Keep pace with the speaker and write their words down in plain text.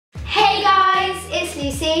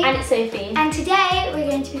Lucy. And it's Sophie. And today we're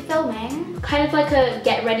going to be filming kind of like a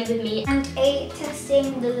get ready with me. and a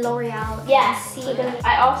testing the L'Oreal. Yes.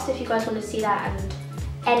 I asked if you guys wanted to see that and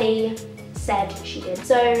Ellie said she did.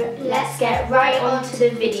 So let's get right on to the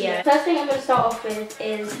video. First thing I'm going to start off with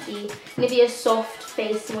is the Nivea Soft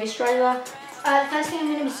Face Moisturiser. The first thing I'm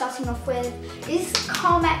going to be starting off with is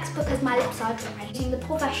Carmex because my lips are dry. Using the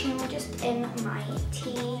professional just in my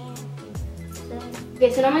tea.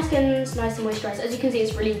 Okay, so now my skin's nice and moisturised. As you can see,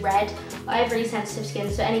 it's really red. I have really sensitive skin,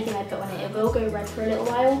 so anything I put on it, it will go red for a little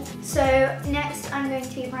while. So next, I'm going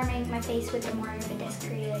to be priming my face with the Mario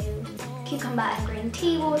Badescu Cucumber and Green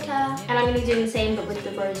Tea Water. And I'm going to be doing the same, but with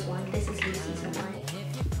the rose one. This is Lucy's, not mine.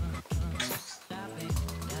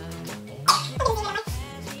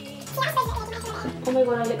 Oh my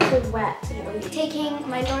god, I look so wet. Taking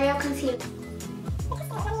my L'Oreal concealer.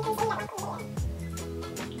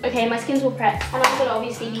 Okay, my skin's all prepped, and I'm gonna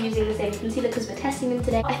obviously be using the same concealer because we're testing them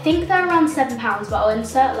today. I think they're around £7, but I'll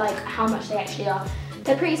insert like how much they actually are.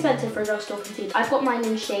 They're pretty expensive for a drugstore concealer. I've got mine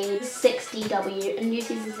in shade 6DW, and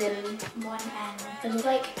Lucy's is in 1N.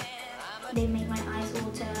 Like, they make my eyes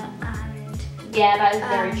water, and yeah, that is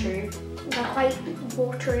very true. They're quite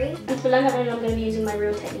watery. And to blend that in, I'm going to be using my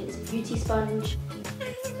Real Techniques beauty sponge.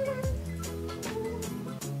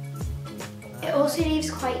 It also leaves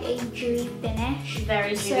quite a dewy finish. Very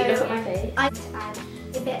dewy. So look at my face. I add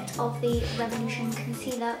a bit of the Revolution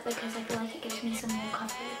concealer because I feel like it gives me some more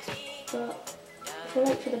coverage. But I feel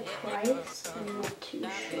like for the price, I'm not too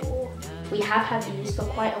sure. We have had these for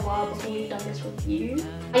quite a while before we've done this review.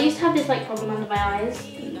 I used to have this like problem under my eyes.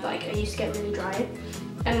 Like I used to get really dry.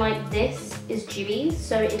 And like this is dewy,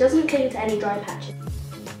 so it doesn't cling to any dry patches.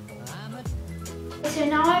 So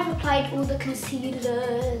now I've applied all the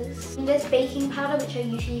concealers. There's baking powder, which I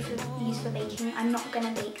usually use for baking. I'm not going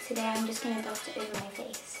to bake today, I'm just going to dust it over my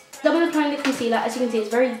face. So I'm applying the concealer. As you can see, it's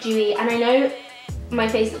very dewy, and I know my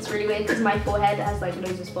face looks really weird because my forehead has like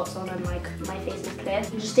loads of spots on and like my face is clear.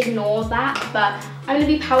 Just ignore that, but I'm going to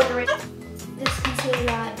be powdering. This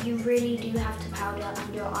concealer, you really do have to powder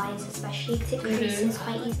under your eyes, especially because it creases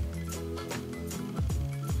quite easily.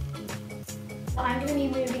 I'm going to be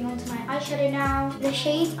moving on to my eyeshadow now. The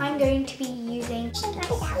shades I'm going to be using the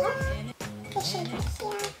shade right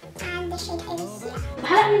here, and the shade over here. The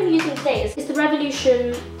palette I'm going to be using today is the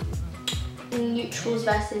Revolution Neutrals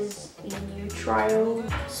versus Neutral.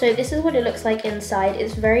 So this is what it looks like inside.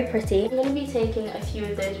 It's very pretty. I'm going to be taking a few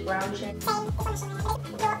of those brown shades.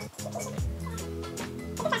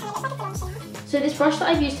 So this brush that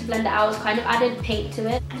I've used to blend it out has kind of added pink to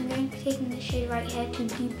it. I'm going to be taking this shade right here to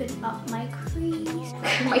deepen up my crease.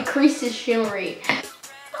 My crease is shimmery.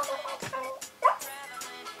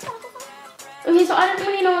 Okay, so I don't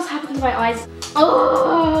really know what's happened to my eyes.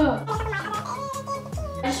 Oh!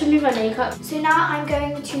 I just removed my makeup. So now I'm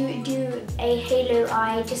going to do a halo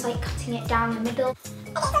eye, just like cutting it down the middle.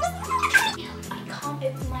 I can't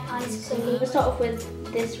open my eyes fully. I'm going to start off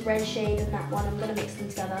with this red shade and that one. I'm going to mix them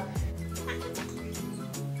together.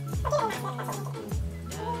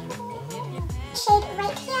 Shade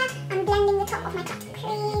right here. I'm blending the top of my cut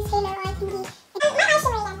crease, halo eye thingy. My eyes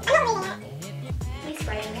are really I'm not really Please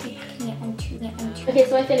spray and keep putting it onto. Okay,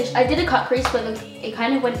 so I finished. I did a cut crease, but it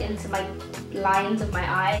kind of went into my lines of my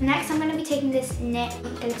eye. Next, I'm going to be taking this knit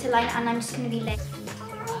glitter line and I'm just going to be laying.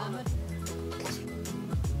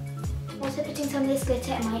 Also putting some of this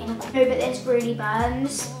glitter in my inner corner. No, but this really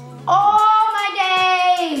burns. Oh my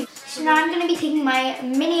days! So now I'm going to be taking my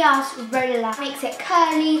mini ass roller lash. Makes it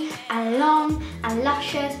curly and long and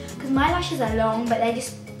luscious because my lashes are long but they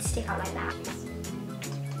just stick out like that.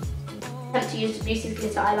 I have to use Lucy's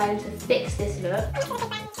glitter eyeliner to fix this look.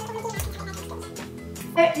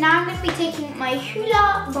 So now I'm going to be taking my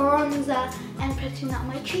Hoola bronzer and putting that on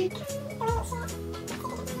my cheek.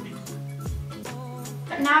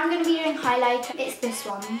 Now I'm going to be doing highlighter. It's this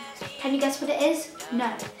one. Can you guess what it is?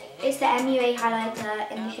 No. It's the MUA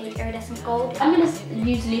highlighter in the shade Iridescent Gold. I'm going to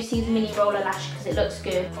use Lucy's mini roller lash because it looks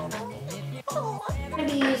good. I'm going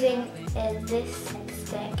to be using this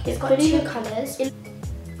stick. It's got two colours. So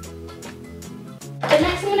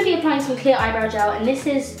next I'm going to be applying some clear eyebrow gel, and this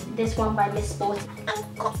is this one by Miss Sporty.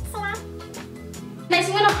 Next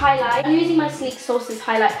I'm going to highlight. I'm using my Sleek Sources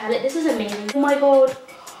highlight palette. This is amazing. Oh my god.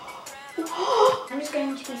 I'm just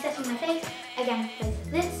going to be setting my face again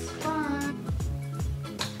with this one.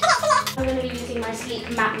 I'm going to be using my Sleek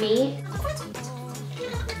Matte Me.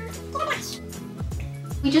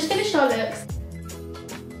 We just finished our looks.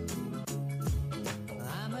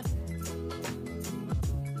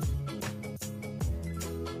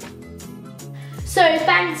 So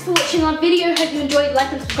thank thanks for watching our video. Hope you enjoyed.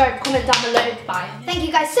 Like and subscribe, comment down below. Bye. Thank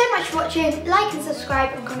you guys so much for watching. Like and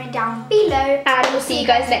subscribe and comment down below. And we'll see you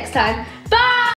guys next time. Bye.